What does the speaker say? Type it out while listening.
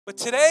But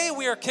today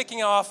we are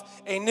kicking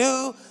off a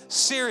new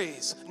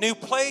series, new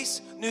place,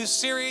 new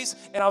series.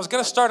 And I was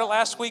going to start it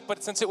last week,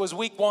 but since it was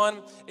week 1,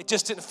 it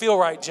just didn't feel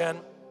right, Jen.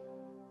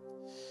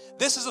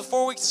 This is a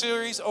 4-week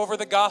series over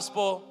the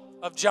Gospel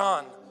of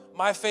John,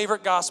 my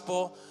favorite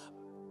gospel.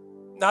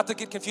 Not to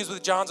get confused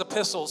with John's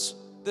epistles.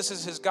 This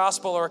is his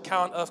gospel or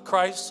account of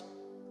Christ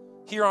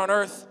here on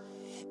earth.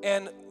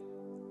 And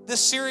this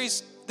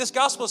series, this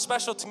gospel is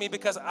special to me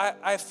because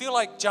I feel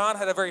like John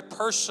had a very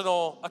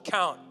personal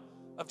account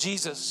of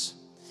Jesus.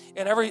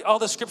 And all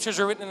the scriptures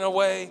are written in a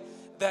way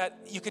that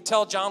you could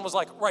tell John was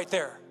like right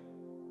there.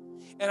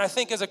 And I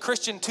think as a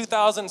Christian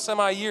 2,000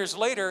 semi years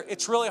later,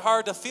 it's really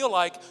hard to feel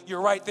like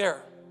you're right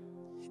there.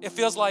 It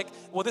feels like,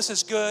 well, this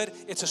is good,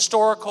 it's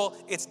historical,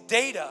 it's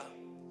data.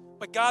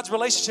 But God's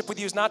relationship with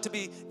you is not to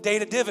be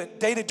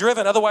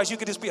data-driven. Otherwise, you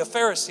could just be a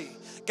Pharisee.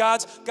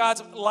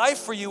 God's life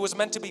for you was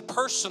meant to be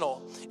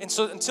personal. And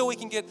so until we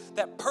can get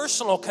that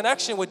personal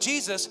connection with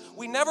Jesus,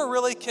 we never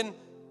really can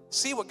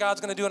see what God's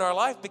going to do in our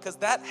life because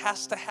that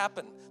has to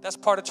happen. That's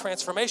part of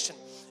transformation.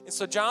 And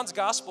so John's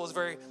gospel is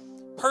very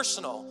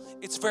personal.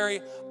 It's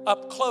very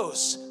up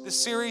close. This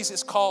series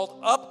is called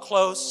Up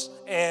Close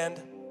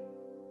and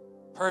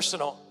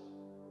Personal.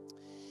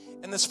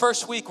 And this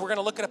first week, we're going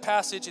to look at a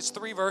passage. It's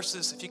 3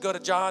 verses. If you go to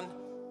John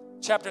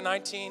chapter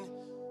 19,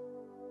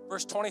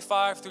 verse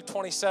 25 through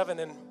 27.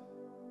 And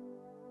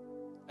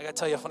I got to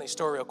tell you a funny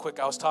story real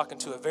quick. I was talking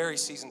to a very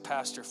seasoned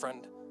pastor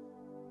friend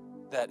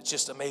that's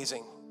just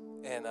amazing.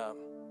 And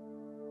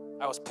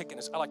I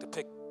like to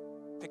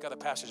pick other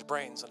pastors'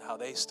 brains on how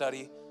they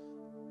study,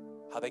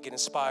 how they get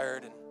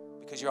inspired, and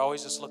because you're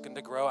always just looking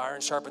to grow.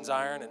 Iron sharpens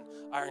iron, and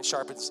iron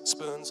sharpens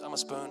spoons. I'm a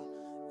spoon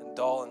and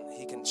dull, and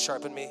he can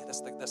sharpen me.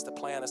 That's the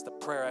plan. That's the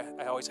prayer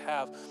I always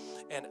have.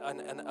 And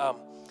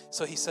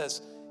so he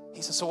says,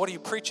 so what are you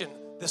preaching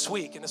this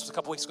week? And this was a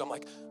couple weeks ago. I'm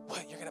like,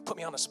 what? You're gonna put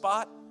me on the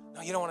spot? No,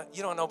 you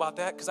don't know about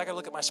that because I got to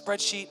look at my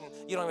spreadsheet and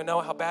you don't even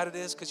know how bad it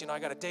is because, I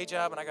got a day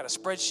job and I got a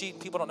spreadsheet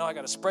and people don't know I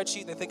got a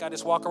spreadsheet. They think I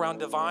just walk around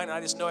divine and I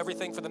just know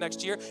everything for the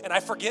next year. And I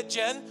forget,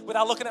 Jen,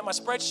 without looking at my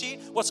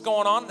spreadsheet, what's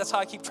going on. That's how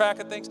I keep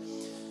track of things.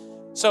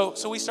 So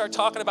we start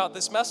talking about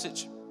this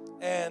message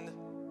and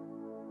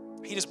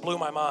he just blew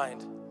my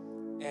mind.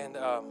 And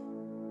I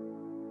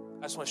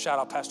just want to shout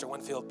out Pastor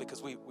Winfield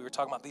because we were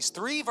talking about these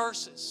 3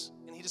 verses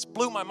and he just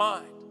blew my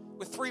mind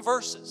with 3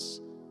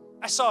 verses.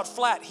 I saw it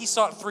flat. He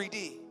saw it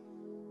 3D.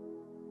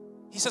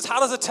 He says, how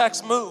does the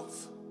text move?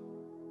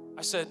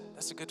 I said,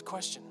 that's a good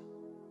question.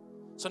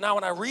 So now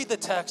when I read the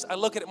text, I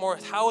look at it more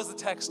as how is the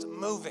text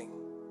moving?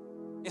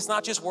 It's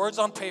not just words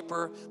on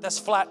paper. That's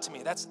flat to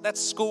me. That's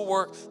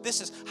schoolwork.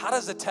 This is how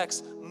does the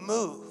text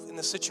move in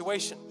the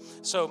situation?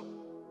 So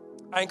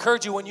I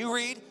encourage you when you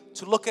read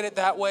to look at it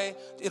that way.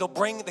 It'll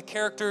bring the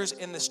characters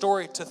in the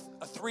story to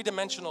a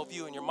 3-dimensional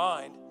view in your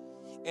mind,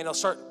 and it'll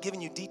start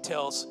giving you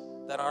details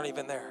that aren't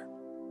even there.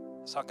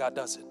 That's how God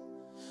does it.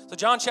 So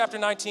John chapter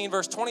 19,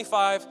 verse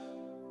 25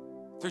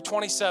 through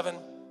 27,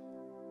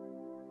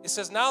 it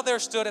says, now there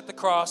stood at the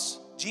cross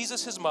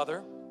Jesus, his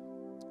mother's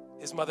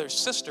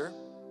sister,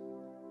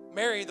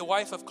 Mary, the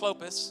wife of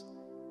Clopas,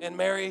 and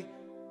Mary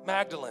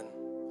Magdalene.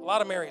 A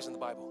lot of Marys in the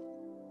Bible.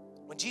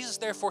 When Jesus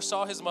therefore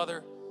saw his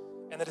mother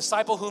and the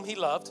disciple whom he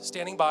loved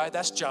standing by,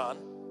 that's John.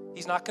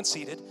 He's not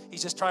conceited.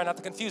 He's just trying not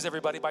to confuse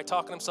everybody by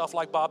talking himself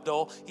like Bob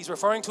Dole. He's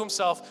referring to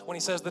himself when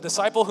he says the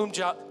disciple whom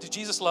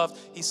Jesus loved,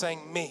 he's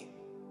saying me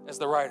as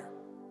the writer.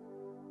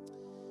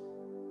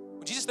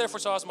 When Jesus therefore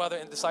saw his mother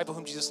and the disciple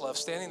whom Jesus loved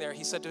standing there,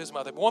 he said to his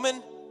mother,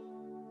 woman,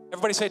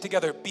 everybody say it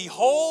together,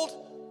 behold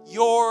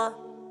your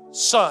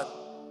son.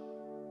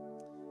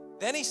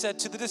 Then he said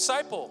to the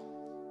disciple,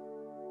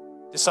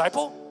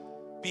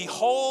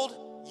 behold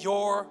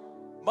your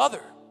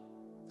mother.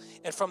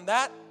 And from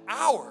that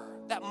hour,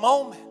 that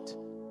moment,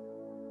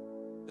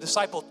 the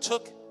disciple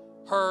took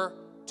her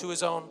to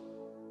his own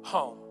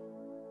home.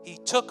 He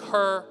took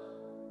her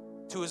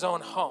to his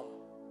own home.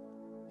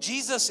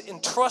 Jesus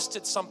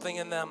entrusted something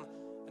in them,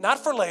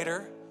 not for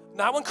later,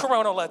 not when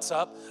Corona lets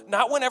up,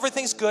 not when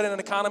everything's good and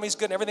the economy's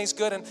good and everything's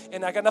good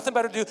and I got nothing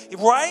better to do.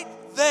 Right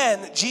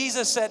then,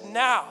 Jesus said,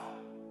 now,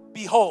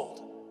 behold,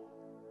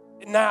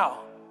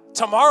 now.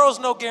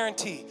 Tomorrow's no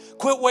guarantee.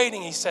 Quit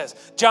waiting, he says.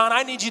 John,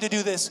 I need you to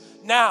do this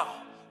now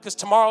because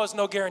tomorrow is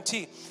no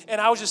guarantee.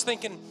 And I was just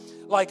thinking,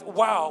 like,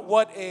 wow,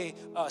 what a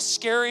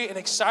scary and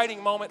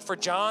exciting moment for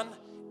John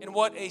and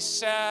what a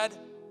sad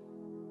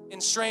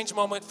and strange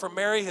moment for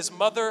Mary, his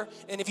mother.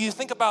 And if you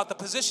think about the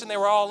position they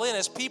were all in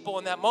as people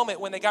in that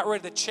moment when they got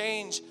ready to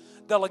change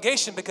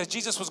delegation because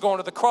Jesus was going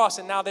to the cross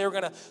and now they were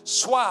going to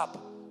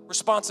swap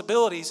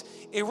responsibilities,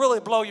 it really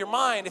blow your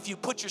mind if you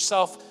put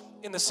yourself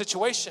in the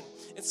situation.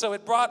 And so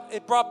it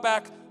brought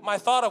back my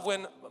thought of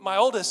when my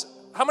oldest,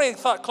 how many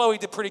thought Chloe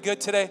did pretty good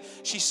today?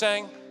 She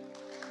sang.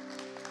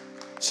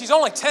 She's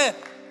only 10.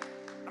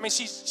 I mean,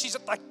 she's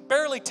like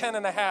barely 10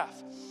 and a half.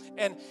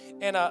 And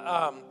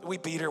we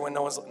beat her when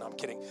no one's, no, I'm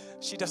kidding.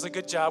 She does a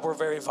good job. We're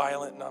very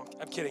violent. No,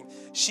 I'm kidding.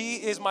 She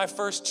is my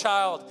first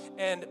child.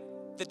 And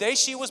the day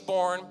she was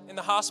born in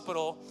the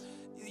hospital,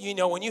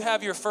 when you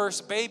have your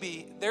first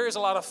baby, there is a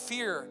lot of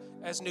fear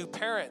as new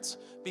parents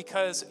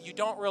because you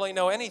don't really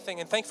know anything.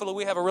 And thankfully,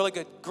 we have a really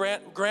good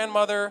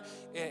grandmother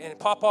and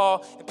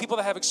papa and people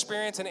that have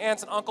experience and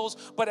aunts and uncles.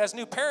 But as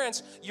new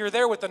parents, you're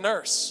there with the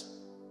nurse,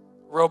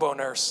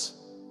 robo-nurse.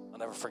 I'll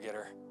never forget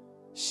her.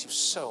 She was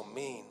so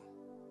mean.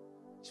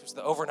 She was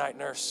the overnight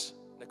nurse,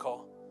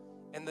 Nicole.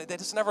 And they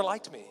just never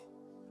liked me.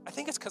 I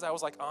think it's because I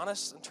was like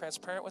honest and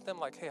transparent with them.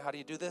 Like, hey, how do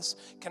you do this?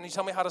 Can you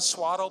tell me how to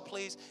swaddle,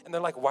 please? And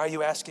they're like, why are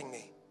you asking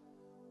me?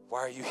 Why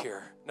are you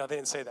here? No, they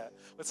didn't say that.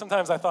 But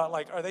sometimes I thought,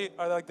 like, are they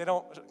like, they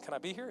don't, can I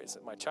be here? It's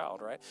my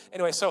child, right?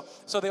 Anyway, so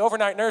the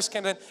overnight nurse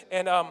came in,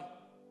 and I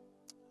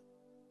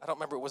don't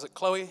remember, was it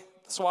Chloe,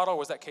 the swaddle, or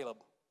was that Caleb?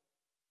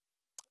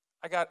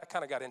 I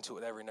kind of got into it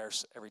with every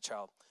nurse, every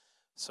child.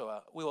 So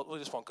we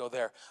just won't go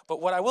there.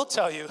 But what I will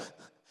tell you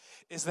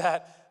is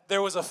that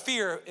there was a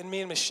fear in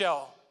me and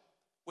Michelle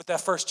with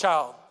that first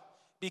child.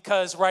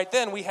 Because right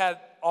then we had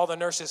all the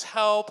nurses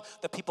help,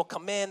 the people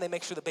come in, they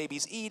make sure the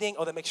baby's eating,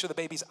 they make sure the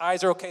baby's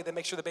eyes are okay, they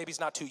make sure the baby's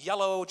not too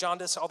yellow,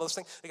 jaundice, all those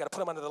things. They got to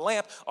put him under the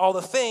lamp, all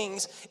the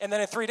things. And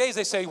then in 3 days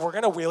they say, we're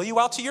going to wheel you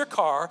out to your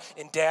car,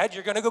 and Dad,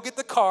 you're going to go get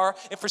the car,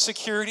 and for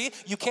security,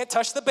 you can't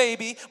touch the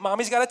baby.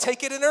 Mommy's got to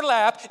take it in her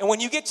lap, and when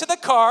you get to the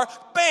car,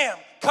 bam,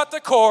 cut the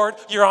cord,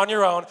 you're on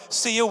your own.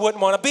 See, you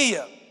wouldn't want to be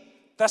you.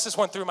 That's just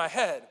went through my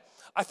head.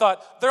 I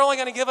thought, they're only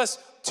going to give us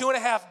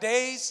 2.5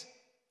 days.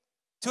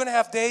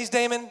 2.5 days,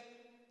 Damon,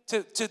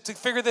 to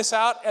figure this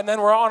out, and then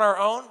we're on our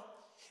own.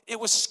 It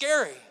was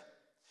scary.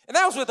 And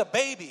that was with a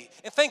baby.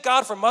 And thank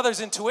God for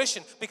mother's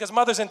intuition, because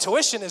mother's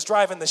intuition is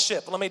driving the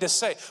ship, let me just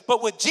say.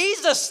 But with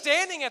Jesus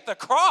standing at the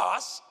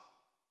cross,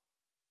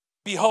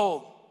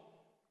 behold,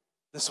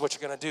 this is what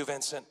you're going to do,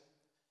 Vincent.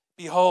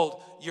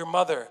 Behold, your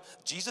mother.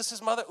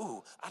 Jesus' mother?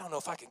 Ooh, I don't know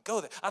if I can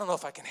go there. I don't know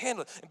if I can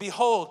handle it. And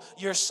behold,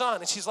 your son.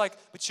 And she's like,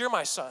 but you're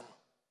my son.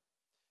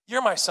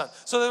 You're my son.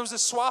 So there was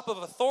this swap of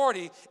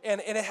authority, and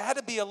it had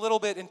to be a little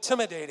bit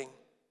intimidating.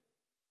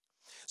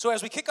 So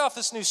as we kick off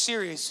this new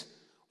series,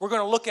 we're going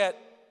to look at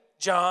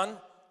John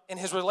and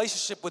his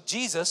relationship with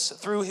Jesus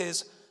through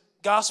his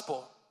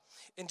gospel.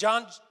 And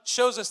John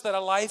shows us that a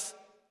life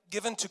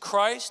given to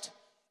Christ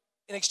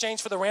in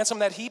exchange for the ransom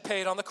that he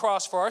paid on the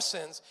cross for our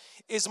sins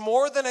is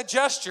more than a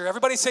gesture.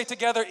 Everybody say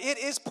together, it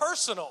is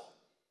personal.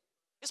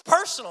 It's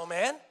personal,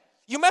 man.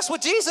 You mess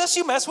with Jesus,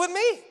 you mess with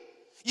me.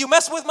 You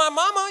mess with my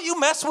mama, you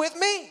mess with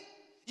me.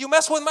 You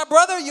mess with my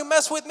brother, you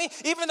mess with me.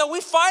 Even though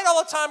we fight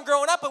all the time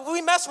growing up, but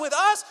we mess with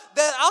us,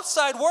 the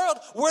outside world,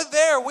 we're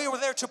there. We were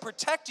there to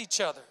protect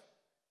each other.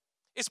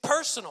 It's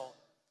personal.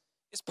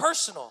 It's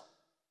personal.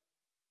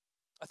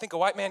 I think a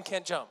white man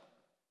can't jump.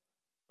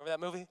 Remember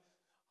that movie?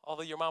 All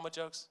the your mama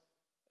jokes?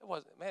 It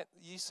wasn't, man,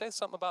 you say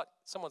something about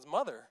someone's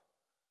mother,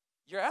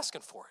 you're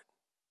asking for it.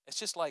 It's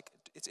just like,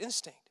 it's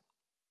instinct.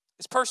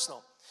 It's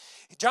personal.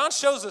 John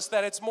shows us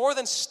that it's more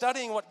than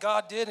studying what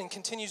God did and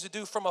continues to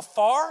do from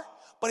afar,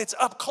 but it's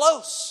up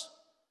close.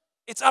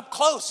 It's up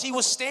close. He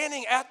was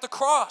standing at the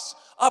cross,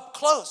 up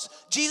close.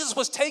 Jesus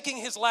was taking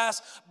his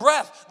last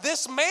breath.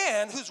 This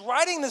man who's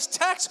writing this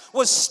text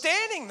was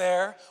standing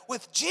there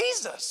with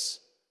Jesus.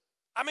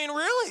 I mean,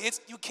 really,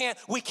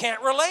 we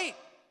can't relate.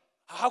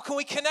 How can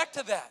we connect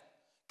to that?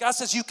 God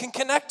says you can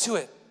connect to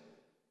it.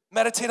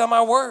 Meditate on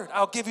my word.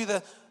 I'll give you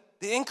the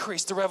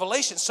increase, the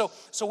revelation. So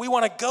we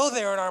want to go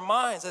there in our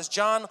minds as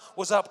John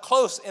was up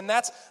close, and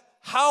that's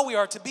how we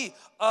are to be,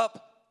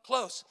 up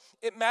close.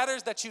 It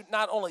matters that you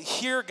not only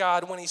hear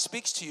God when he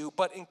speaks to you,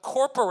 but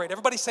incorporate,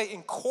 everybody say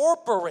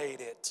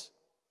incorporate it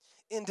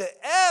into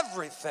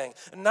everything,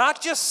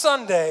 not just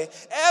Sunday,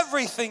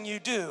 everything you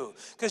do.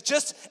 Because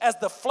just as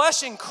the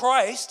flesh in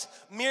Christ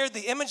mirrored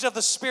the image of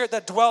the Spirit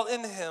that dwelt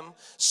in him,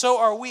 so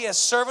are we as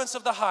servants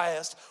of the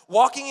highest,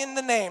 walking in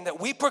the name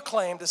that we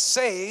proclaim to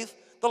save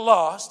the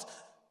lost,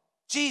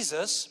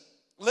 Jesus,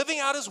 living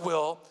out his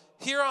will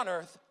here on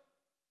earth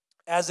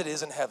as it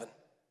is in heaven.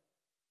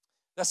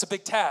 That's a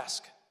big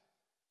task.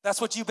 That's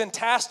what you've been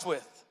tasked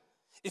with.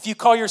 If you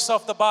call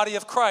yourself the body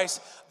of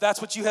Christ,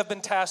 that's what you have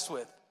been tasked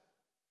with.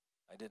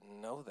 I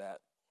didn't know that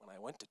when I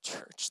went to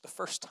church the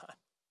first time.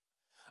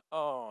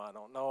 Oh, I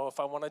don't know if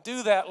I want to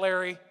do that,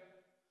 Larry.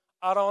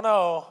 I don't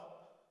know.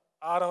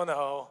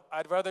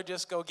 I'd rather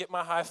just go get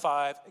my high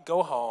five,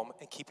 go home,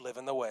 and keep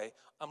living the way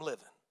I'm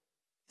living.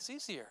 It's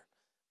easier.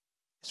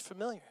 It's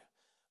familiar.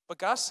 But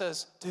God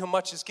says, to whom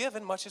much is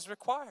given, much is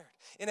required.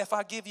 And if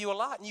I give you a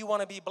lot and you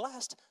want to be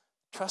blessed,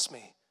 trust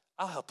me,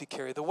 I'll help you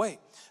carry the weight.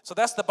 So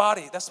that's the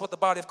body. That's what the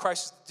body of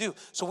Christ is to do.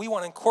 So we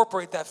want to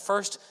incorporate that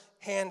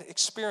first-hand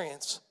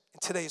experience in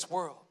today's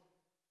world.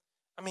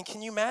 I mean,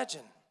 can you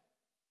imagine?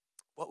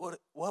 What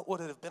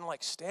would it have been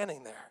like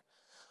standing there?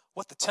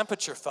 What the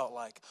temperature felt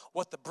like,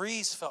 what the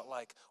breeze felt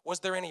like.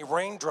 Was there any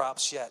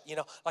raindrops yet?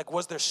 Like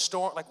was there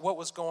storm? Like what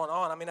was going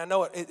on? I mean, I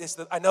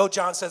know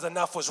John says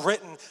enough was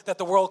written that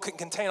the world couldn't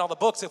contain all the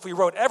books if we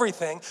wrote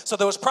everything. So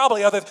there was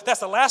probably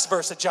that's the last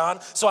verse of John.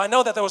 So I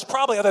know that there was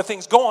probably other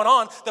things going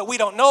on that we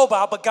don't know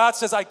about. But God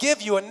says, I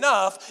give you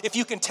enough. If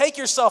you can take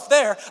yourself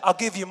there, I'll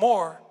give you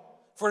more.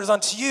 For it is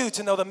unto you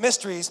to know the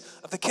mysteries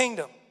of the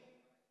kingdom.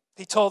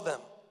 He told them.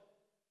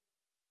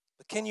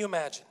 But can you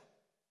imagine?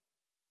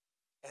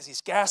 as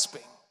he's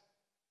gasping,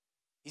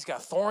 he's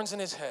got thorns in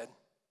his head.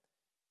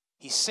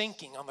 He's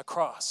sinking on the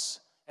cross.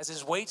 As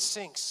his weight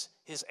sinks,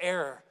 his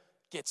air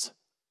gets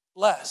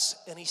less,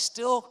 and he's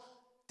still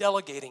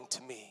delegating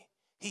to me.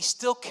 He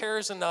still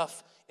cares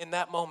enough in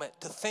that moment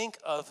to think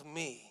of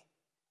me,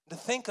 to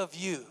think of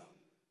you.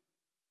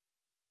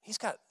 He's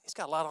got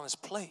a lot on his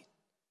plate.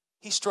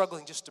 He's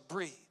struggling just to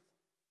breathe.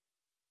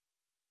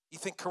 You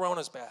think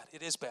corona's bad.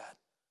 It is bad.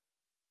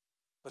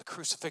 But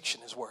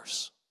crucifixion is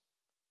worse.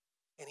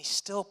 And he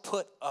still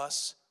put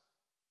us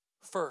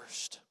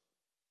first.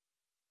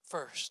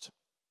 First.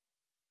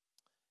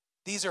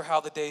 These are how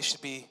the days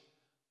should be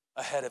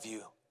ahead of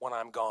you when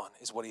I'm gone,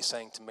 is what he's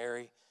saying to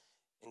Mary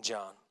and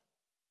John.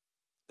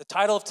 The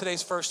title of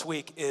today's first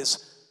week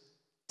is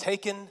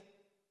Taken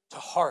to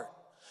Heart,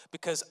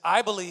 because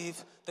I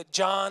believe that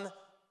John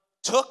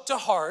took to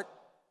heart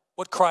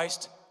what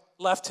Christ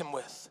left him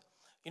with.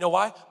 You know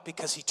why?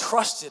 Because he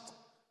trusted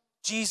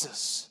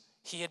Jesus.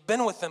 He had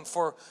been with them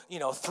for,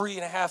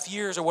 3.5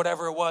 years or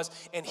whatever it was,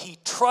 and he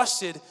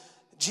trusted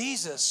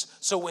Jesus.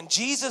 So when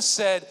Jesus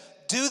said,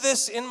 do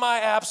this in my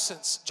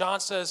absence,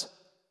 John says,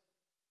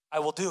 I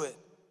will do it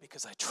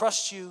because I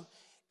trust you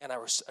and I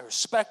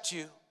respect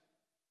you.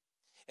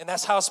 And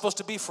that's how it's supposed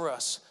to be for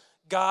us.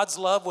 God's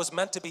love was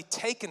meant to be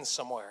taken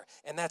somewhere,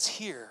 and that's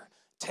here,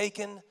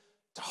 taken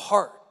to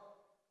heart.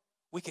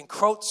 We can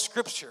quote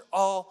scripture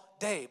all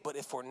day, but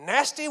if we're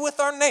nasty with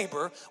our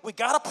neighbor, we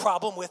got a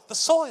problem with the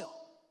soil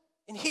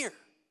in here.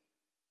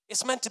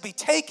 It's meant to be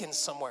taken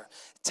somewhere.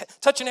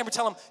 Touch your neighbor,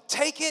 tell him,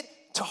 take it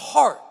to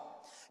heart.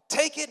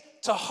 Take it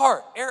to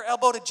heart. Air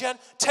elbow to Jen.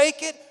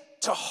 Take it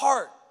to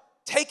heart.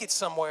 Take it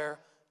somewhere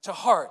to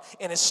heart.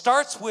 And it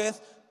starts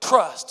with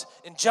trust.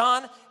 And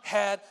John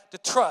had to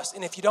trust.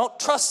 And if you don't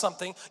trust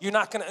something, you're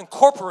not going to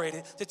incorporate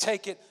it to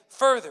take it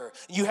further.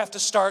 You have to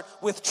start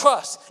with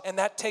trust. And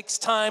that takes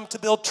time to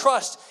build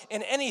trust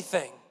in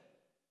anything.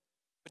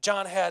 But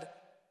John had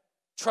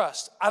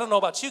trust. I don't know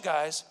about you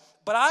guys,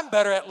 but I'm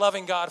better at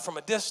loving God from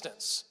a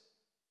distance.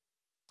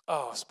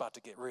 Oh, it's about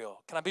to get real.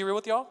 Can I be real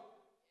with y'all?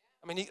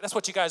 I mean, that's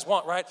what you guys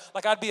want, right?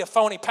 Like, I'd be a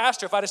phony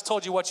pastor if I just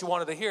told you what you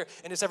wanted to hear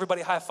and just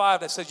everybody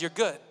high-fived that says you're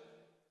good.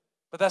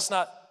 But that's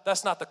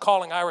not the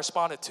calling I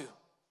responded to.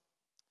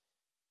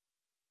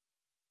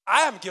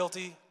 I am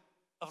guilty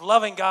of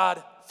loving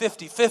God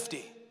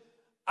 50-50.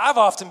 I've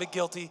often been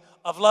guilty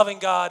of loving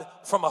God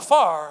from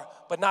afar,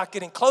 but not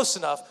getting close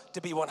enough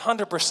to be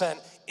 100%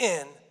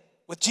 in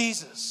with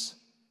Jesus.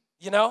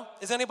 You know?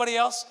 Is anybody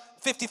else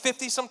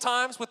 50-50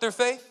 sometimes with their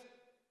faith?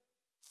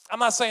 I'm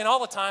not saying all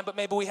the time, but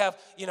maybe we have,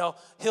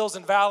 hills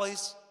and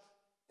valleys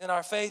in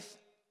our faith.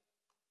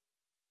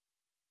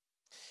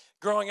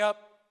 Growing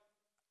up,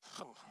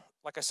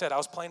 like I said, I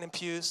was playing in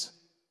pews.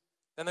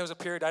 Then there was a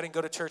period I didn't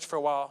go to church for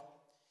a while.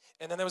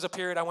 And then there was a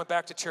period I went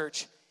back to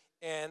church,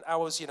 and I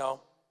was,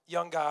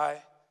 young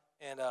guy,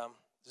 and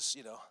just,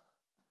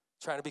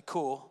 trying to be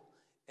cool.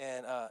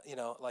 And,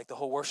 like the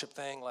whole worship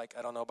thing, like,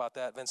 I don't know about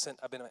that. Vincent,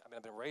 I've been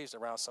raised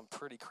around some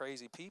pretty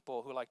crazy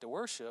people who like to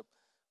worship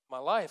my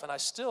life, and I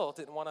still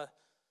didn't want to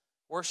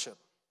worship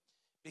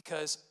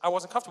because I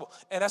wasn't comfortable.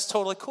 And that's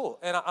totally cool.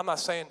 And I'm not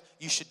saying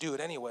you should do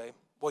it anyway.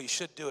 Well, you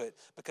should do it,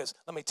 because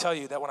let me tell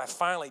you that when I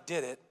finally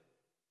did it,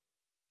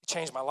 it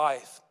changed my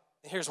life.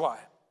 And here's why.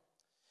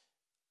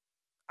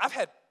 I've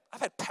had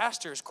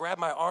pastors grab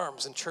my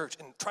arms in church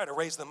and try to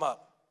raise them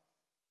up.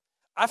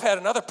 I've had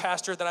another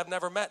pastor that I've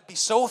never met be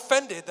so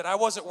offended that I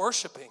wasn't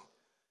worshiping.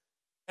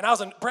 And I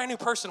was a brand new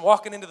person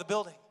walking into the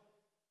building.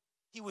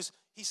 He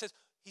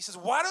says,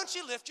 why don't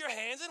you lift your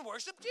hands and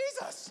worship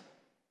Jesus?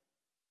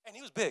 And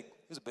he was big.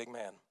 He was a big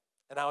man.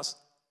 And I was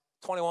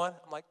 21.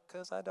 I'm like,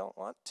 because I don't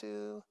want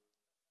to.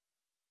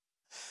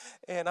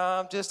 And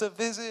I'm just a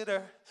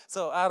visitor,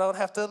 so I don't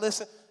have to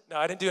listen. No,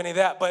 I didn't do any of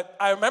that. But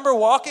I remember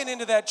walking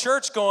into that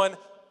church going,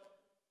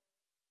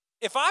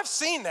 if I've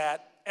seen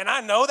that, and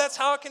I know that's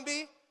how it can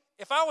be,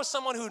 if I was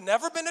someone who'd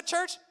never been to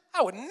church,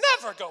 I would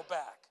never go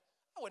back.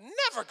 I would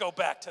never go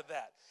back to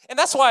that. And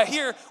that's why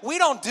here, we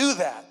don't do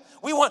that.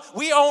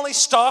 We only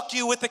stalk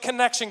you with the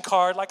connection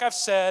card, like I've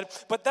said,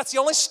 but that's the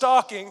only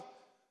stalking.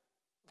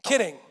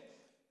 Kidding.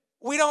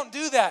 We don't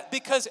do that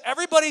because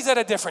everybody's at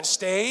a different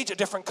stage, a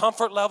different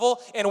comfort level,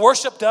 and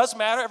worship does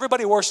matter.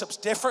 Everybody worships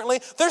differently.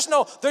 There's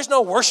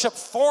no worship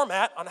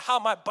format on how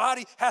my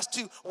body has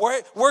to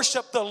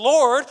worship the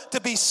Lord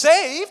to be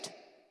saved.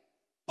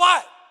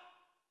 But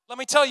let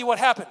me tell you what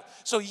happened.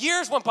 So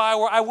years went by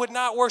where I would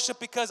not worship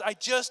because I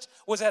just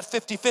was at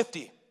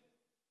 50-50.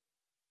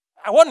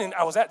 I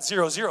was at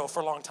 0-0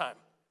 for a long time.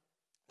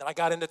 Then I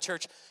got into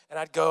church, and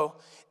I'd go,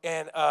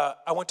 and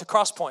I went to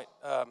Cross Point,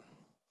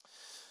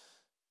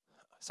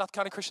 South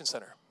County Christian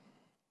Center.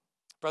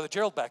 Brother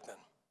Gerald back then.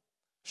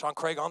 Sean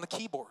Craig on the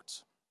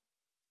keyboards.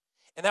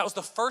 And that was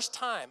the first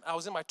time I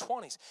was in my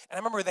 20s. And I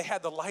remember they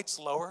had the lights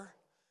lower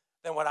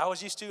than what I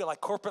was used to, like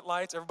corporate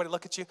lights. Everybody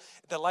look at you.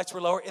 The lights were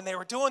lower, and they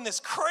were doing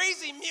this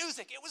crazy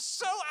music. It was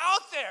so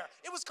out there.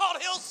 It was called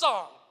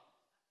Hillsong.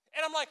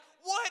 And I'm like,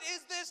 what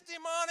is this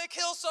demonic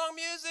Hillsong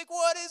music?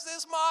 What is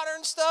this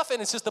modern stuff?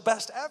 And it's just the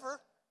best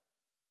ever.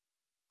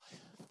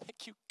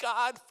 Thank you,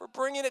 God, for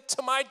bringing it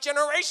to my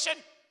generation.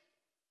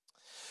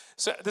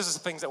 So this is the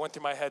things that went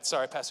through my head.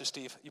 Sorry, Pastor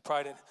Steve. You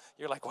probably didn't.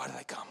 You're like, why did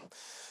I come?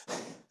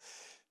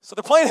 So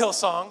they're playing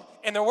Hillsong,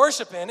 and they're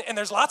worshiping, and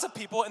there's lots of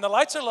people, and the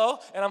lights are low,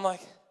 and I'm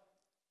like,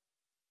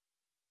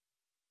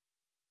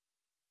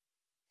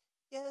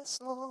 yes,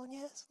 Lord,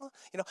 yes, Lord.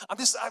 You know,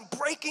 I'm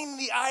breaking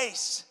the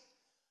ice.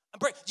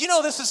 Do you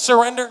know this is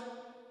surrender?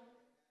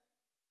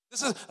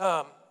 This is,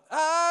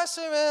 I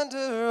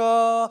surrender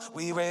all.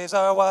 We raise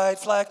our white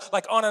flag.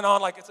 Like on and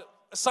on. Like it's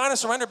a sign of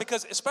surrender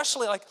because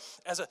especially like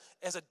as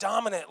a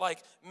dominant, like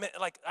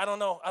I don't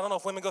know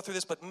if women go through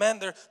this, but men,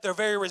 they're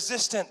very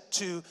resistant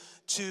to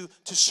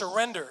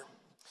surrender.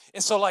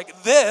 And so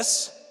like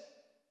this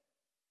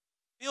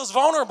feels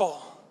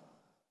vulnerable.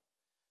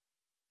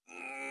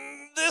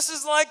 This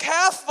is like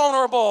half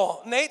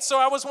vulnerable, Nate, so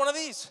I was one of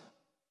these.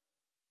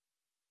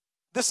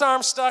 This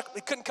arm stuck,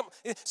 it couldn't come,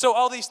 so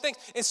all these things.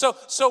 And so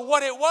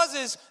what it was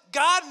is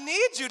God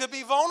needs you to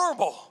be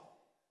vulnerable.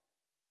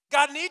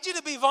 God needs you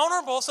to be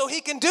vulnerable so he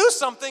can do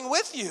something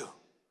with you.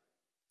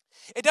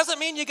 It doesn't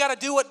mean you got to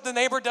do what the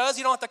neighbor does.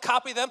 You don't have to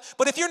copy them.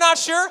 But if you're not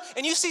sure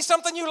and you see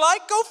something you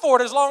like, go for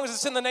it as long as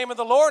it's in the name of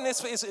the Lord and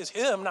it's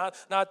him,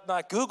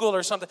 not Google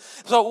or something.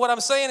 So what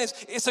I'm saying is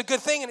it's a good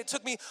thing, and it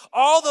took me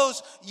all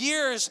those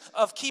years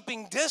of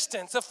keeping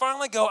distance to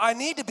finally go, I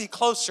need to be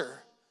closer.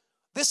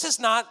 This is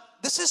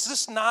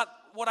just not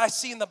what I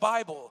see in the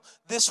Bible,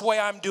 this way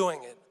I'm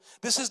doing it.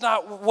 This is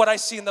not what I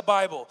see in the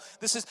Bible.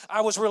 I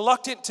was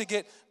reluctant to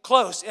get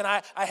close, and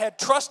I had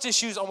trust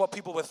issues on what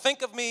people would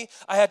think of me.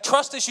 I had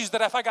trust issues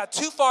that if I got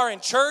too far in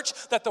church,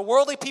 that the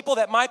worldly people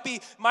that might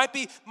be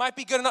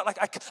good enough, like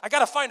I got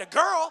to find a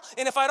girl,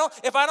 and if I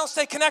don't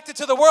stay connected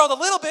to the world a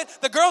little bit,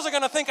 the girls are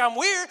going to think I'm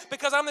weird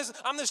because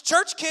I'm this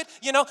church kid,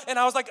 you know, and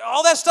I was like,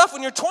 all that stuff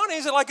when you're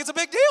 20s, like it's a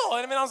big deal.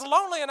 And I mean, I was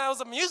lonely, and I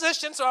was a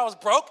musician, so I was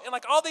broke, and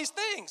like all these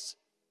things.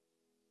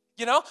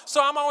 You know,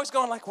 so I'm always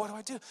going like, what do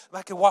I do? If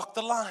I could walk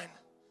the line,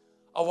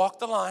 I'll walk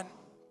the line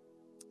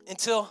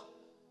until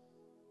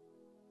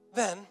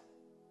then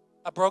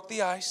I broke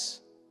the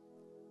ice.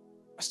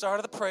 I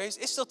started the praise.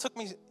 It still took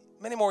me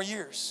many more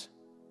years.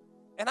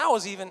 And I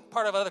was even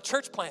part of other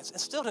church plants and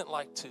still didn't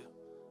like to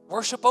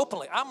worship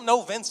openly. I'm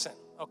no Vincent,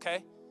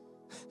 okay?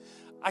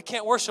 I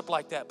can't worship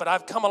like that, but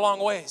I've come a long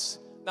ways.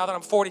 Now that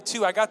I'm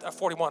 42,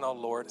 41, oh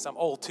Lord, I'm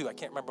old too. I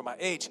can't remember my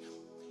age.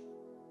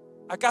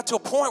 I got to a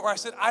point where I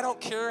said, I don't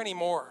care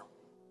anymore.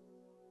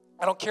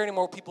 I don't care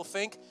anymore what people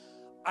think.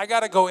 I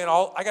got to go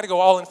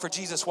all in for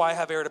Jesus while I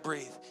have air to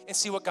breathe and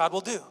see what God will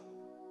do.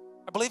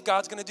 I believe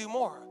God's going to do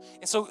more.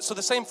 And so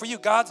the same for you.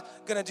 God's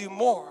going to do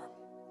more.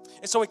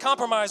 And so we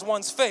compromise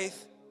one's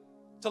faith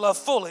to love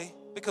fully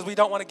because we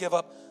don't want to give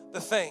up the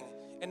thing.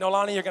 And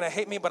Nolani, you're going to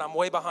hate me, but I'm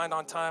way behind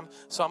on time.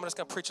 So I'm just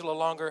going to preach a little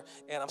longer.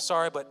 And I'm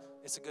sorry, but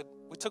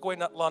we took away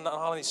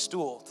Nolani's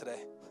stool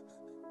today.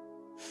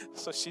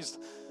 So she's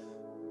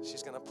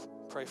going to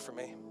pray for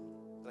me.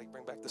 Like,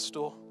 bring back the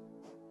stool.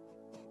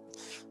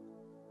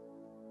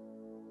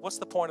 What's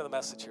the point of the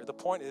message here? The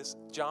point is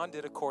John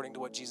did according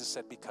to what Jesus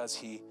said because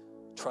he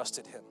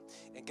trusted him.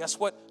 And guess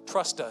what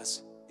trust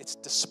does? It's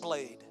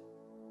displayed.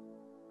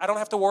 I don't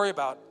have to worry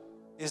about,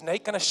 is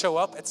Nate going to show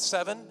up at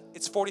 7?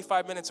 It's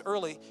 45 minutes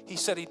early. He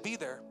said he'd be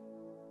there.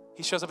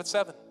 He shows up at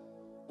 7,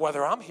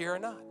 whether I'm here or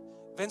not.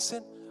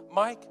 Vincent,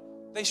 Mike,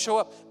 they show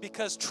up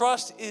because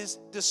trust is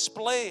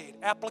displayed.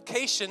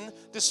 Application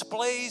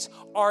displays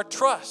our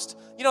trust.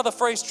 You know the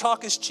phrase,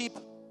 talk is cheap?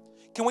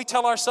 Can we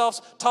tell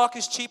ourselves, talk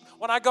is cheap?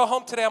 When I go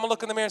home today, I'm going to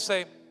look in the mirror and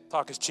say,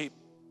 talk is cheap.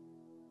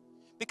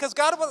 Because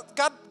God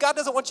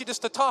doesn't want you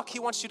just to talk. He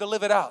wants you to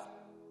live it out.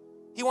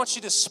 He wants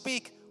you to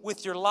speak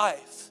with your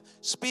life.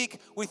 Speak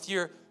with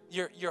your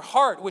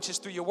heart, which is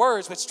through your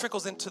words, which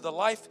trickles into the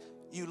life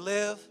you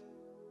live.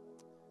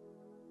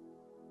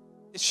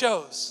 It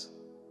shows.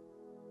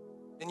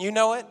 And you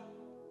know it,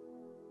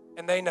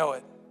 and they know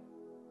it.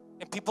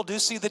 And people do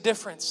see the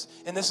difference.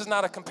 And this is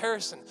not a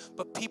comparison,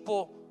 but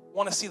people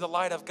want to see the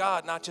light of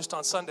God, not just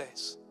on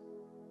Sundays.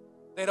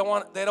 They don't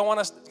want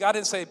us, God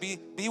didn't say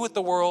be with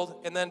the world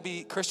and then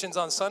be Christians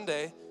on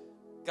Sunday.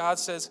 God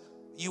says,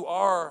 you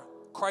are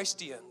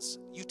Christians.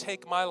 You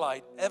take my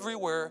light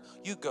everywhere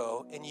you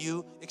go and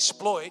you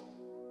exploit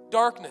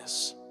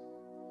darkness.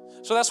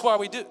 So that's why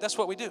we do. That's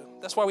what we do.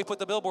 That's why we put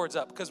the billboards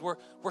up, because we're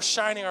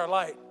shining our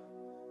light.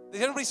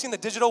 Has anybody seen the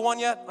digital one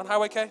yet on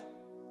Highway K?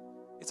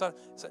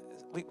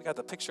 We got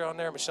the picture on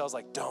there. Michelle's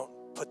like, don't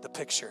put the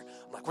picture.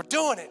 I'm like, we're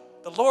doing it.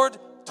 The Lord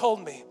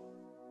told me.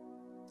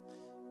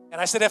 And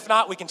I said, if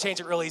not, we can change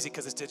it real easy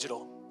because it's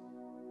digital.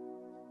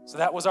 So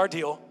that was our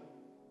deal.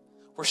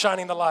 We're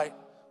shining the light.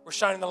 We're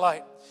shining the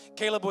light.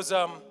 Caleb's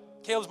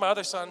my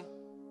other son,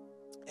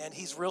 and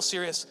he's real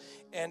serious.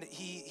 And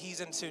he's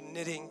into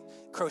knitting,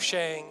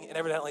 crocheting, and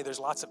evidently there's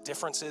lots of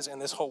differences in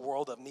this whole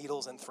world of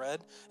needles and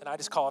thread. And I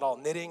just call it all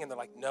knitting, and they're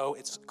like, no,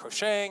 it's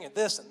crocheting and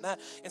this and that.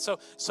 And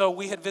so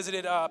we had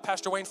visited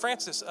Pastor Wayne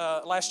Francis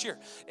last year,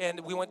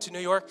 and we went to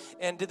New York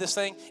and did this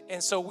thing.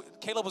 And so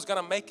Caleb was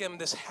going to make him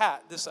this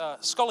hat, this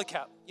scully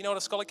cap. You know what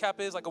a scully cap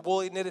is? Like a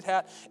woolly knitted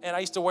hat. And I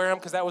used to wear them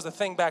because that was the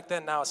thing back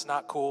then. Now it's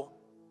not cool.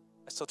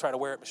 still try to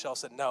wear it. Michelle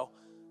said, no,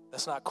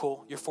 that's not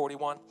cool. You're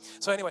 41.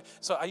 So anyway,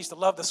 so I used to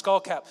love the skull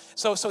cap.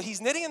 So he's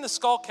knitting in the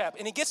skull cap,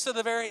 and he gets to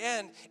the very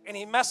end, and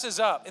he messes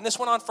up. And this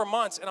went on for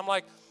months, and I'm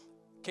like,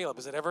 Caleb,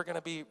 is it ever going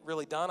to be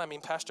really done? I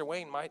mean, Pastor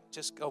Wayne might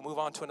just go move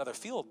on to another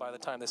field by the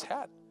time this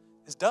hat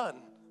is done.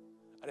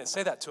 I didn't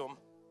say that to him,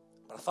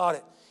 but I thought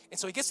it. And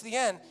so he gets to the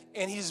end,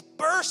 and he just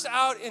bursts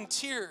out in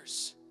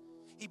tears.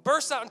 He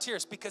bursts out in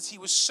tears because he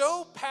was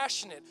so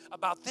passionate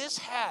about this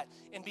hat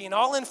and being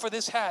all in for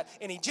this hat,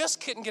 and he just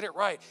couldn't get it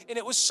right. And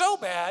it was so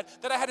bad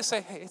that I had to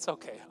say, hey, it's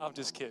okay. I'm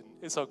just kidding.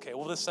 It's okay.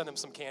 We'll just send him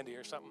some candy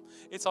or something.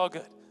 It's all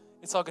good.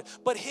 It's all good.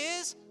 But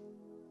his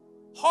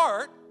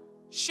heart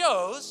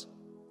shows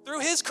through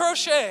his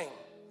crocheting.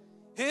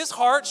 His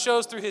heart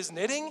shows through his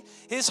knitting.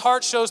 His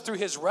heart shows through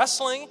his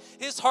wrestling.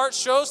 His heart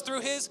shows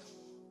through his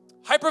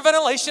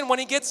hyperventilation when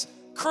he gets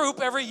croup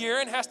every year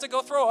and has to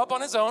go throw up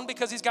on his own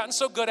because he's gotten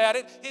so good at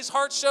it. His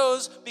heart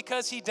shows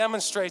because he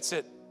demonstrates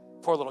it.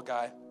 Poor little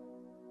guy.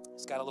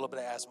 He's got a little bit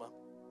of asthma.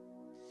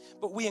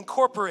 But we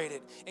incorporate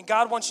it. And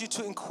God wants you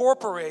to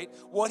incorporate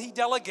what he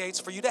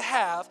delegates for you to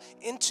have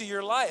into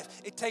your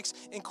life. It takes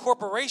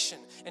incorporation.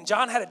 And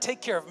John had to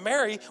take care of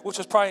Mary, which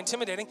was probably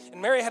intimidating.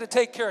 And Mary had to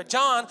take care of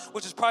John,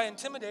 which is probably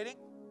intimidating.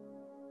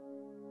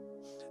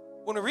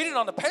 When we read it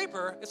on the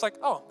paper, it's like,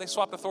 oh, they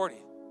swapped authority.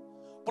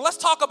 But let's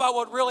talk about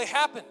what really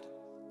happened.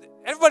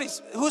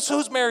 Everybody's,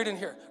 who's married in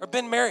here or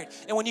been married?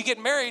 And when you get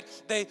married,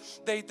 they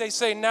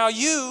say, now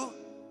you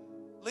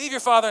leave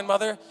your father and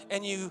mother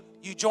and you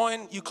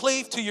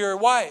cleave to your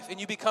wife and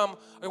you become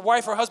a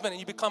wife or husband and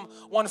you become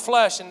one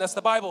flesh, and that's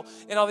the Bible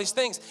and all these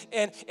things.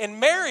 And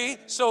Mary,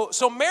 so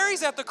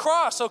Mary's at the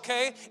cross,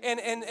 okay?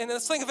 And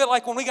let's think of it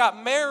like when we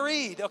got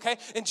married, okay?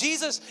 And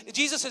Jesus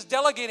is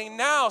delegating,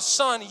 now,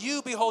 son,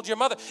 you behold your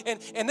mother.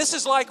 And this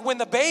is like when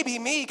the baby,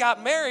 me,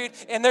 got married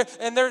and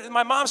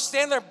my mom's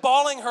standing there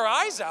bawling her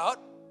eyes out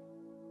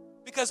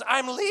because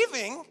I'm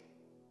leaving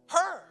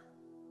her.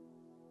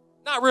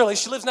 Not really,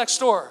 she lives next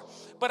door.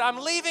 But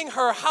I'm leaving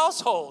her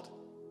household.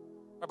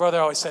 My brother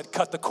always said,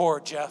 cut the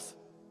cord, Jeff.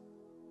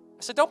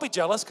 I said, don't be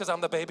jealous because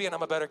I'm the baby and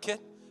I'm a better kid.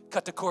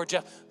 Cut the cord,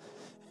 Jeff.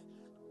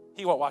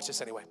 He won't watch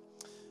this anyway.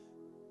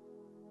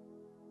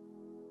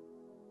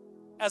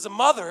 As a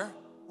mother,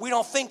 we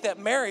don't think that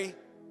Mary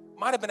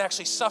might have been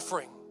actually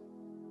suffering.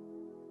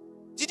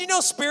 Did you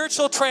know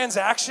spiritual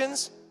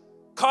transactions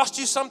cost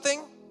you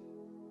something?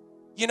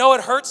 You know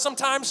it hurts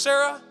sometimes,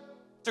 Sarah,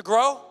 to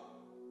grow?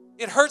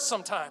 It hurts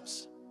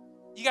sometimes.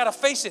 You got to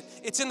face it.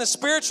 It's in the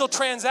spiritual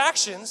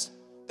transactions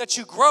that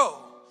you grow.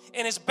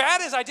 And as bad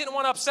as I didn't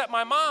want to upset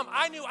my mom,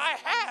 I knew I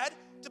had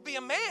to be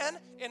a man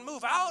and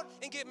move out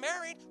and get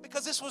married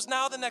because this was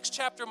now the next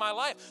chapter of my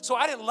life. So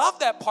I didn't love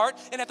that part.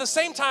 And at the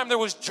same time, there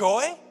was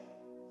joy.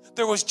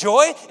 There was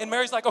joy. And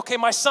Mary's like, okay,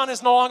 my son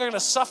is no longer going to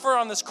suffer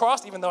on this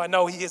cross, even though I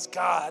know he is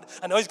God.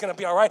 I know he's going to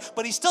be all right.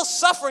 But he's still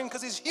suffering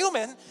because he's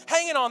human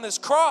hanging on this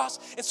cross.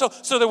 And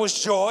so there was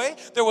joy.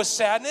 There was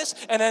sadness.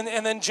 And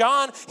then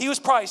John, he was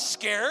probably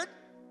scared.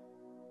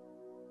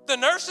 The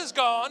nurse is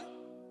gone.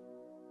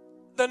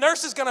 The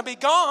nurse is going to be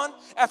gone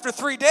after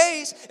 3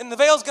 days, and the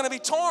veil's going to be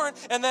torn,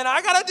 and then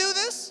I got to do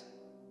this?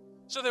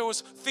 So there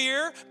was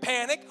fear,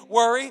 panic,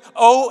 worry,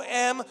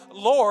 O-M,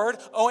 Lord,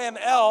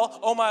 O-M-L,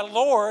 oh my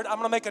Lord, I'm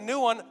going to make a new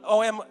one,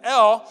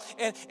 O-M-L.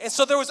 And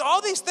so there was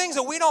all these things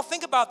that we don't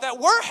think about that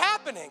were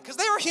happening, because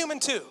they were human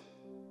too.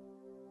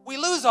 We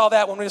lose all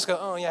that when we just go,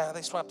 oh yeah,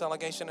 they swapped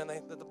delegation, and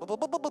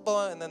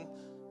and then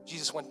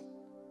Jesus went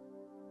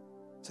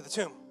to the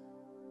tomb.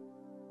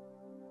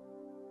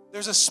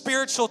 There's a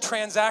spiritual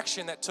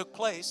transaction that took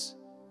place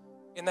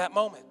in that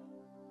moment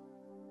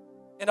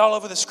and all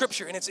over the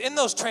scripture. And it's in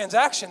those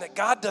transactions that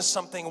God does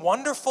something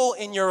wonderful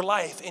in your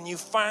life and you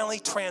finally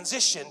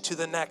transition to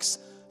the next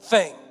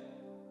thing.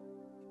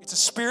 It's a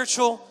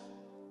spiritual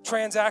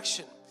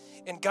transaction.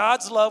 And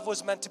God's love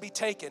was meant to be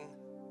taken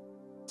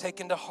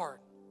to heart.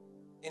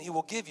 And he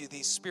will give you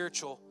these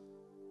spiritual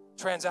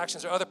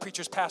transactions. Or other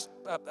preachers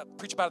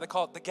preach about it. They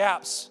call it the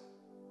gaps.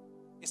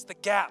 It's the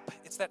gap.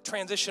 It's that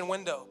transition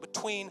window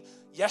between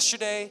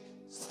yesterday's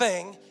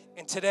thing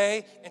and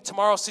today and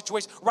tomorrow's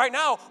situation. Right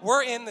now,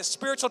 we're in the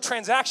spiritual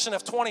transaction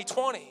of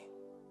 2020.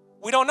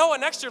 We don't know what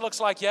next year looks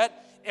like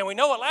yet, and we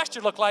know what last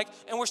year looked like,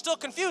 and we're still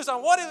confused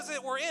on what is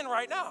it we're in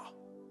right now.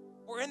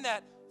 We're in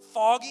that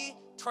foggy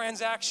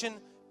transaction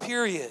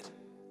period,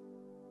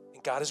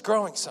 and God is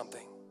growing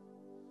something.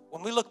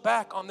 When we look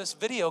back on this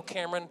video,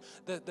 Cameron,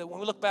 when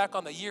we look back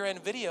on the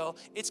year-end video,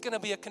 it's going to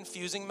be a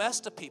confusing mess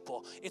to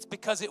people. It's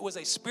because it was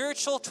a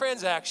spiritual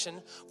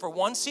transaction for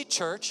One Seat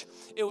Church.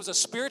 It was a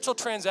spiritual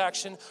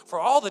transaction for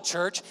all the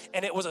church,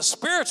 and it was a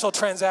spiritual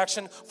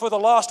transaction for the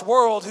lost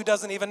world who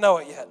doesn't even know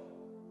it yet.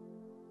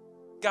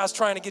 God's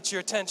trying to get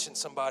your attention,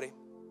 somebody.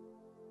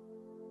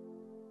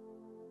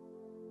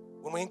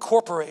 When we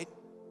incorporate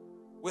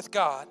with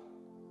God,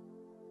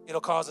 it'll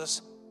cause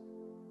us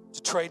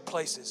to trade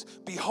places.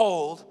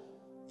 Behold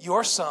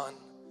your son,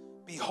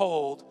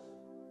 behold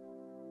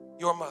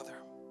your mother.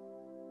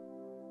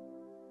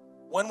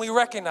 When we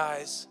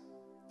recognize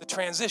the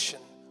transition,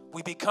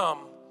 we become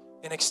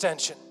an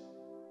extension.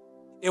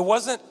 It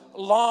wasn't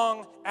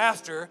long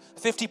after,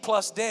 50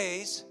 plus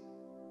days,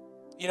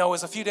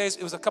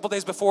 it was a couple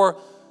days before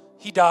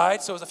he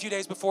died, so it was a few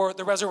days before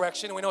the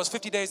resurrection. And we know it was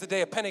 50 days the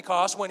day of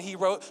Pentecost when the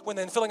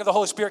infilling of the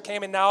Holy Spirit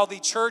came, and now the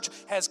church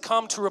has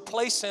come to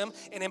replace him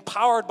and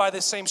empowered by the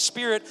same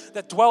Spirit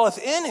that dwelleth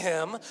in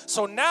him.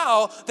 So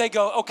now they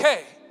go,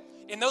 okay,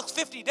 in those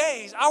 50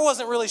 days, I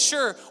wasn't really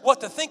sure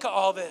what to think of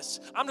all this.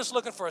 I'm just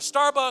looking for a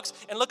Starbucks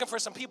and looking for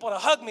some people to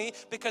hug me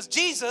because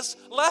Jesus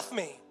left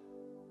me.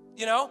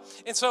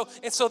 And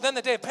so then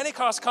the day of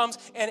Pentecost comes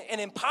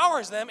and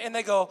empowers them, and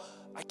they go,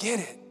 I get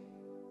it.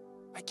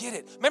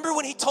 Remember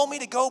when he told me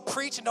to go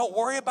preach and don't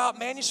worry about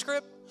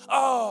manuscript?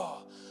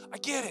 Oh, I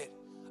get it.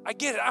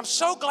 I'm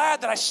so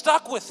glad that I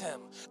stuck with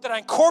him, that I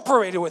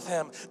incorporated with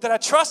him, that I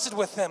trusted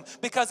with him,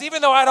 because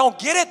even though I don't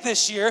get it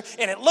this year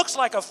and it looks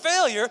like a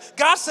failure,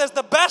 God says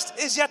the best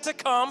is yet to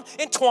come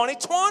in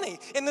 2020,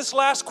 in this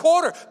last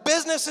quarter.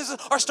 Businesses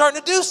are starting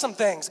to do some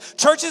things.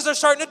 Churches are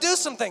starting to do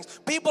some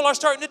things. People are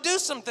starting to do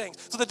some things.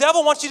 So the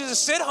devil wants you to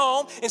just sit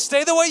home and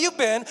stay the way you've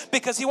been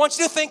because he wants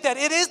you to think that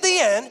it is the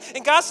end,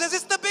 and God says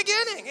it's the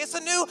beginning. It's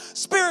a new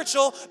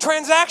spiritual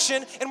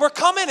transaction, and we're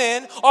coming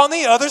in on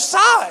the other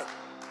side.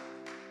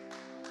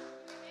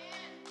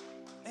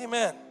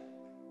 Amen.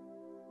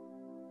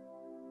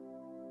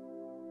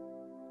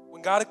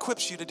 When God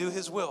equips you to do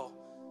his will,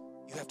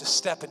 you have to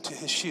step into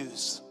his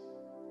shoes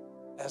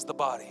as the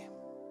body.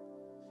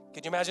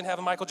 Can you imagine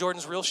having Michael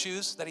Jordan's real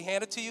shoes that he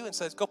handed to you and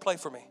says, go play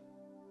for me?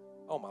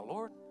 Oh, my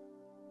Lord.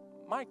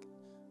 Mike,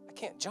 I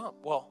can't jump.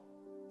 Well,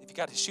 if you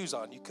got his shoes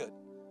on, you could.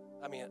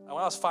 I mean, when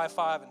I was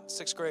 5'5" in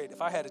sixth grade,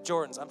 if I had the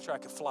Jordans, I'm sure I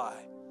could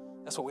fly.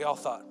 That's what we all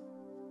thought.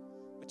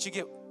 But you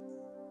get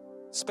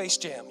Space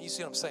Jam. You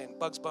see what I'm saying?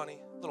 Bugs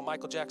Bunny. Little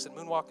Michael Jackson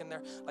moonwalk in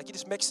there. Like you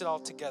just mix it all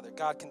together.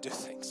 God can do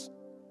things.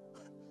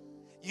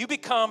 You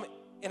become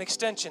an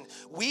extension.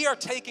 We are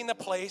taking the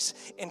place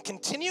and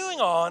continuing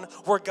on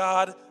where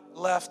God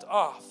left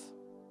off.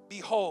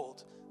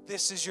 Behold,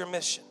 this is your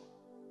mission.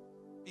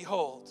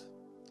 Behold.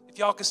 If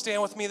y'all could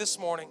stand with me this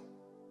morning.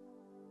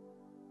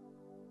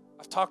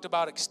 I've talked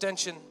about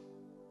extension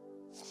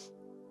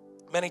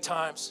many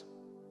times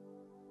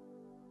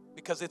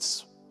because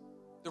it's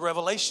the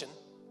revelation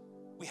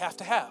we have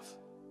to have.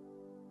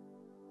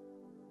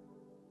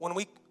 I'm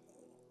going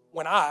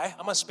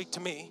to speak to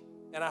me,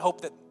 and I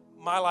hope that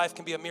my life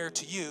can be a mirror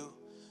to you,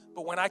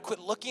 but when I quit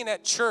looking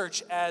at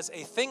church as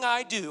a thing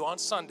I do on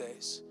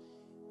Sundays,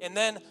 and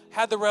then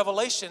had the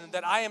revelation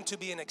that I am to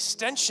be an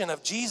extension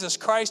of Jesus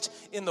Christ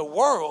in the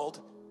world,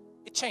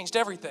 it changed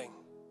everything.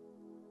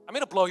 I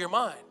mean, it'll blow your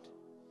mind.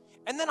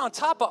 And then on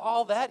top of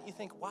all that, you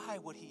think, why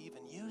would he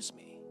even use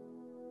me?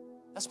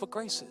 That's what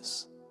grace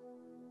is.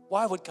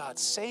 Why would God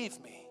save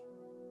me?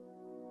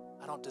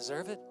 I don't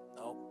deserve it?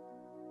 No.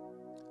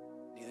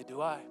 Neither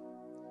do I.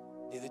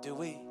 Neither do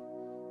we.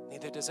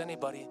 Neither does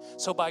anybody.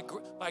 So by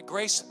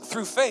grace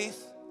through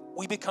faith,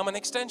 we become an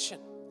extension.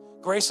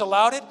 Grace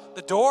allowed it,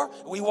 the door.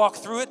 We walk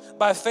through it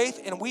by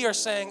faith, and we are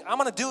saying, I'm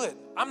going to do it.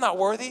 I'm not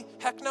worthy.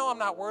 Heck no, I'm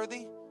not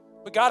worthy.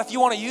 But God, if you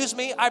want to use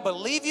me, I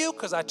believe you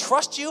because I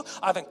trust you.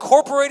 I've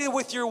incorporated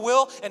with your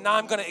will, and now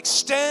I'm going to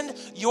extend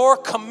your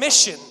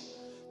commission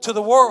to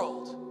the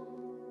world.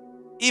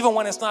 Even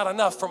when it's not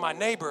enough for my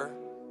neighbor,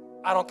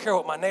 I don't care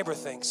what my neighbor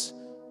thinks.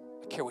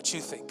 I care what you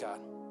think, God.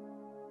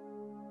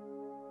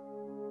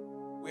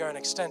 We are an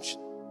extension.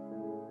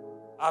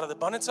 Out of the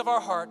abundance of our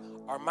heart,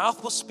 our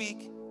mouth will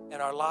speak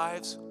and our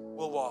lives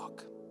will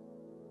walk.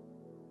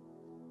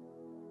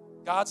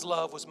 God's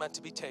love was meant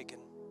to be taken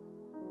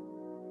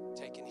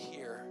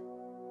here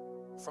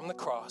from the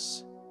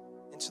cross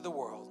into the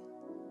world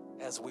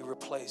as we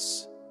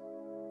replace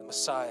the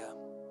Messiah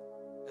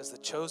as the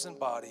chosen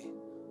body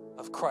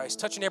of Christ.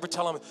 Touch your neighbor,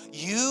 tell him,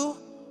 you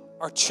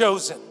are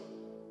chosen.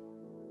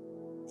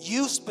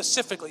 You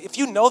specifically, if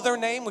you know their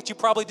name, which you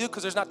probably do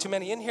because there's not too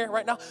many in here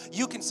right now,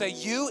 you can say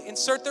you,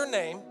 insert their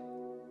name,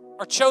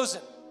 are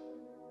chosen.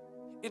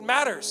 It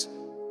matters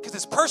because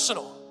it's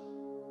personal.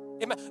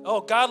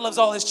 God loves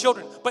all his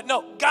children. But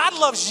no, God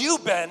loves you,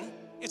 Ben.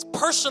 It's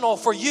personal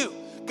for you.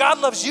 God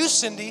loves you,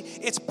 Cindy.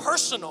 It's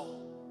personal.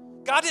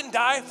 God didn't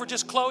die for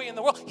just Chloe in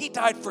the world. He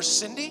died for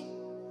Cindy.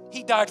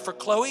 He died for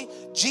Chloe.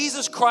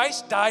 Jesus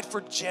Christ died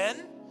for Jen.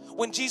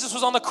 When Jesus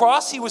was on the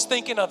cross, he was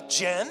thinking of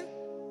Jen.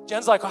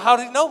 Jen's like, well, how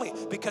did he know me?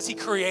 Because he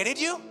created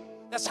you.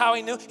 That's how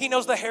he knew. He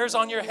knows the hairs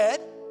on your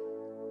head.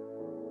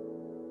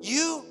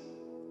 You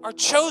are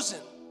chosen.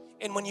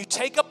 And when you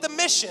take up the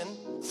mission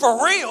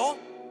for real,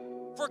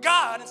 for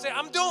God, and say,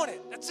 I'm doing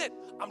it. That's it.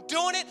 I'm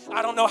doing it.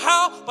 I don't know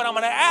how, but I'm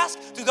going to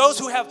ask to those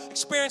who have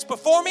experienced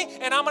before me,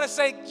 and I'm going to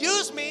say,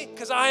 use me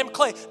because I am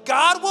clay.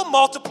 God will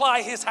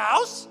multiply his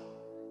house.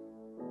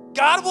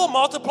 God will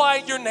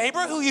multiply your neighbor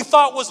who you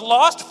thought was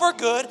lost for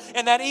good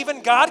and that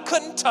even God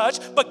couldn't touch,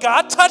 but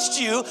God touched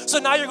you. So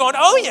now you're going,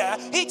 oh yeah,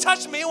 he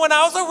touched me when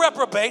I was a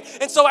reprobate.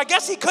 And so I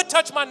guess he could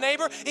touch my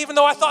neighbor even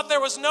though I thought there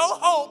was no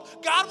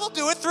hope. God will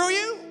do it through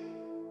you.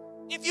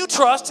 If you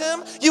trust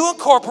him, you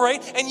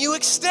incorporate and you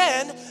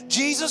extend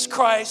Jesus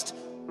Christ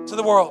to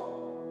the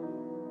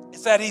world.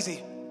 It's that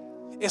easy.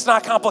 It's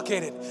not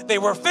complicated. They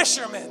were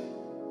fishermen.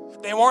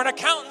 They weren't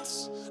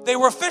accountants. They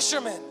were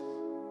fishermen.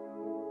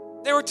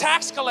 They were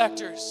tax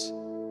collectors.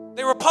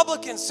 They were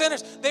publicans,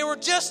 sinners. They were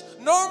just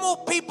normal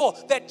people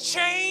that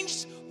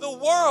changed the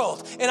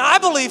world. And I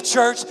believe,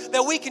 church,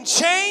 that we can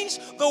change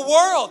the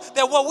world.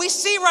 That what we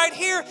see right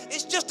here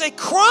is just a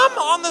crumb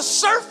on the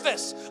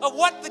surface of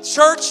what the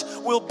church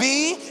will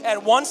be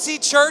at One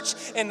Seed Church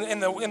and in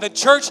the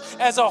church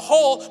as a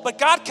whole. But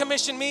God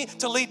commissioned me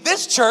to lead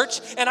this church,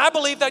 and I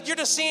believe that you're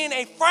just seeing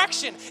a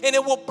fraction, and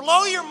it will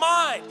blow your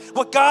mind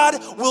what God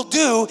will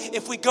do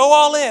if we go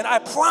all in. I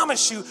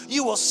promise you,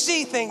 you will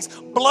see things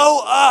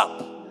blow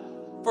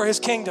up for His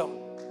kingdom.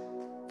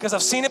 Because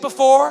I've seen it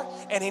before,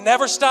 and He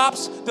never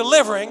stops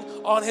delivering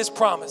on His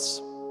promise.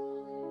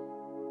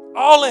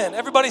 All in.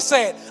 Everybody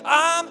say it.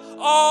 I'm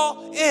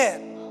all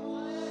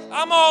in.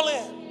 I'm all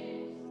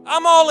in.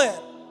 I'm all in.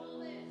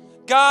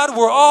 God,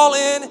 we're all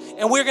in,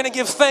 and we're going to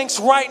give thanks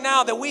right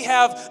now that we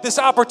have this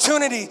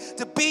opportunity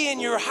to be in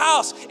your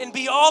house and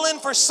be all in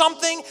for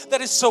something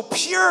that is so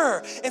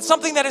pure and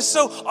something that is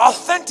so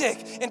authentic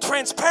and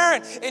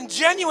transparent and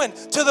genuine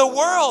to the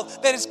world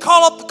that is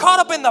caught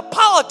up in the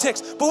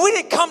politics. But we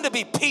didn't come to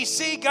be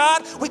PC,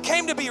 God. We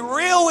came to be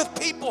real with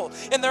people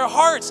in their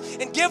hearts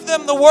and give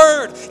them the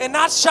word and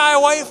not shy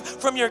away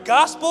from your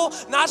gospel,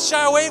 not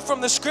shy away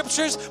from the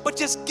scriptures, but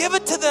just give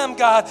it to them,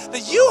 God,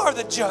 that you are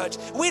the judge.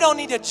 We don't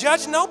need to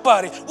judge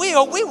nobody. We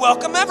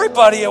welcome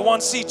everybody at One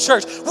Seed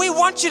Church. We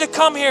want you to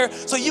come here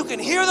so you can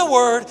hear the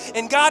word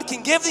and God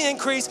can give the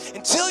increase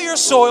and till your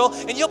soil,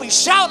 and you'll be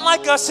shouting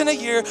like us in a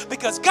year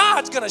because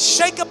God's going to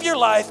shake up your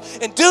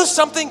life and do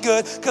something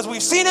good, because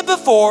we've seen it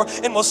before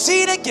and we'll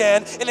see it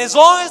again. And as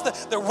long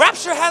as the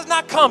rapture has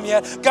not come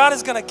yet, God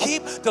is going to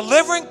keep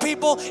delivering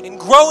people and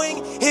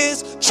growing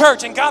His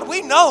church. And God,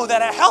 we know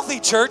that a healthy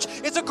church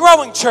is a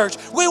growing church.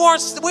 We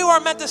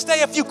weren't meant to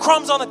stay a few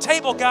crumbs on the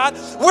table, God.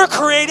 We're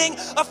creating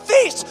a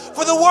feast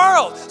for the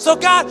world. So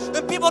God,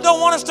 when people don't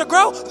want us to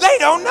grow, they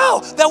don't know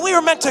that we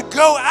were meant to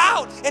go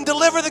out and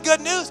deliver the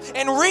good news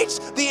and reach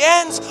the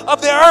ends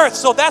of the earth.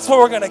 So that's what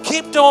we're going to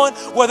keep doing.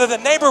 Whether the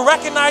neighbor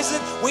recognizes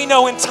it, we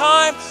know in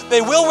time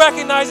they will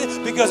recognize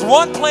it, because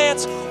one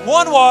plants,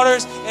 one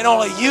waters, and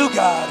only you,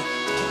 God,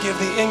 can give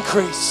the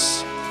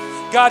increase.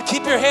 God,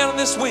 keep your hand on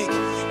this week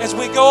as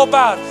we go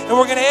about, and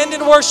we're going to end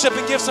in worship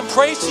and give some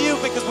praise to you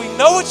because we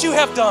know what you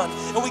have done,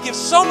 and we give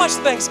so much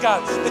thanks,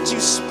 God, that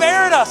you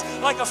spared us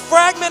like a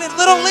fragmented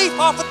little leaf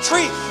off a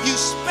tree. You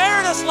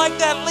spared us like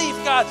that leaf,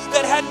 God,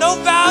 that had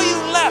no value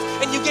left,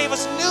 and you gave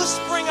us new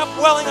spring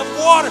upwelling of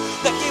water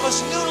that gave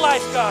us new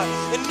life, God,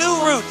 and new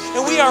root,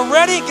 and we are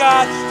ready,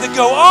 God, to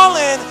go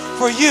all in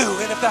for you.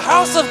 And if the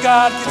house of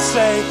God could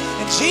say,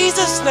 in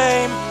Jesus'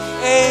 name,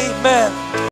 amen.